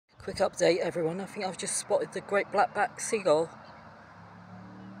Quick update everyone, I think I've just spotted the great black-backed seagull.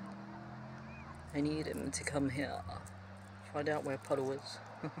 I need him to come here. Find out where Puddle is.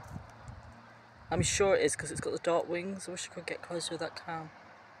 I'm sure it is because it's got the dark wings. I wish I could get closer with that cam.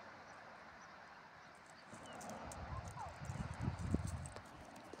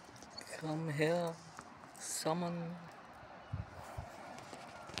 Come here. Summon.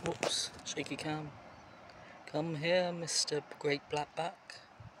 Whoops, shaky cam. Come here, Mr. Great Blackback.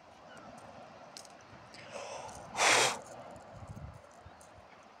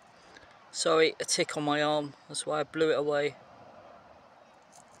 Sorry, a tick on my arm. That's why I blew it away.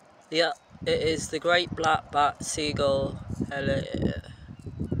 Yeah, it is the great black-backed seagull. Hello.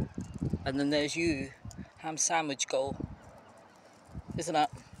 And then there's you, ham sandwich gull. Isn't it?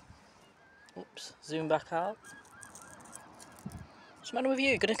 Oops, zoom back out. What's the matter with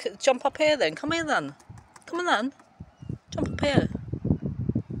you? Gonna jump up here then? Come here then. Come on then. Jump up here.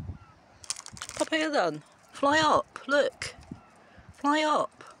 Jump up here then. Fly up. Look. Fly up.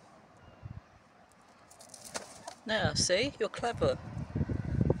 Now, see? You're clever.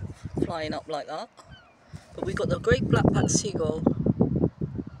 Flying up like that. But we've got the great black-backed seagull.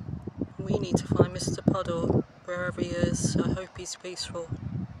 We need to find Mr. Puddle wherever he is. I hope he's peaceful.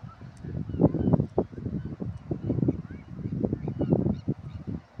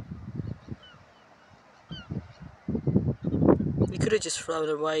 We could have just flown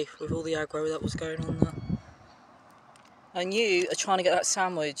away with all the aggro that was going on there. And you are trying to get that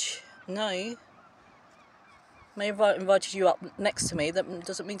sandwich. No. May have invited you up next to me. That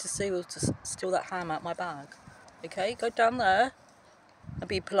doesn't mean to steal that ham out my bag. Okay, go down there and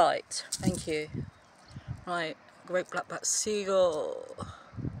be polite. Thank you. Right, great black-backed seagull.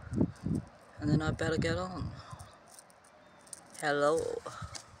 And then I better get on. Hello.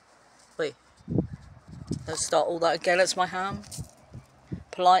 Wait. Let's start all that again. It's my ham.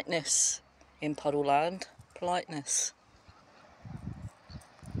 Politeness in Puddle Land. Politeness.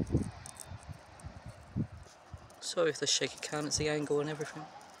 Sorry if the shaky cam, it's the angle and everything.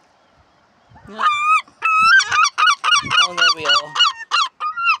 Yeah. Oh, there we are.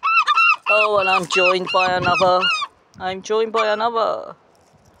 Oh, and I'm joined by another.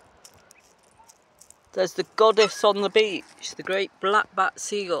 There's the goddess on the beach, the great black-backed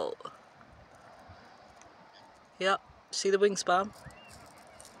seagull. Yep, see the wingspan?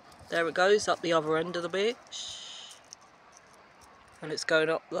 There it goes, up the other end of the beach. And it's going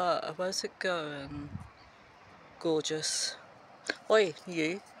up there. Where's it going? Gorgeous. Oi,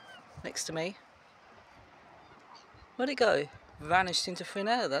 you, next to me. Where'd it go? Vanished into thin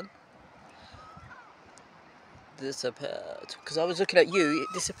air then? Disappeared. Because I was looking at you, it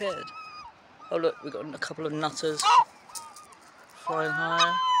disappeared. Oh look, we've got a couple of nutters flying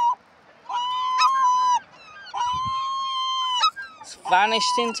higher. It's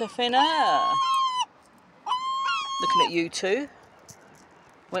vanished into thin air. Looking at you two.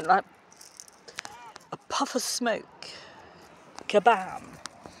 Went like a puff of smoke. Kabam.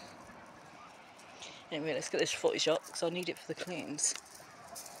 Anyway, let's get this footage up because I need it for the cleans.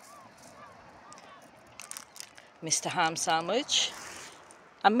 Mr. Ham Sandwich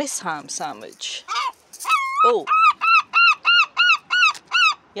and Miss Ham Sandwich. Oh.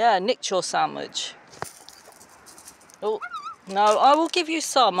 Yeah, nicked your sandwich. Oh, no, I will give you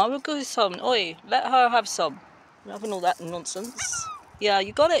some. I will give you some. Oi, let her have some. You're having all that nonsense. Yeah,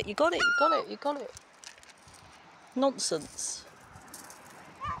 you got it, you got it, you got it, you got it. Nonsense.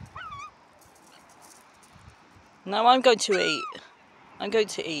 No, I'm going to eat. I'm going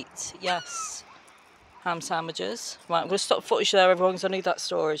to eat, yes. Ham sandwiches. Right, I'm going to stop footage there, everyone, because I need that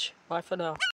storage. Bye for now.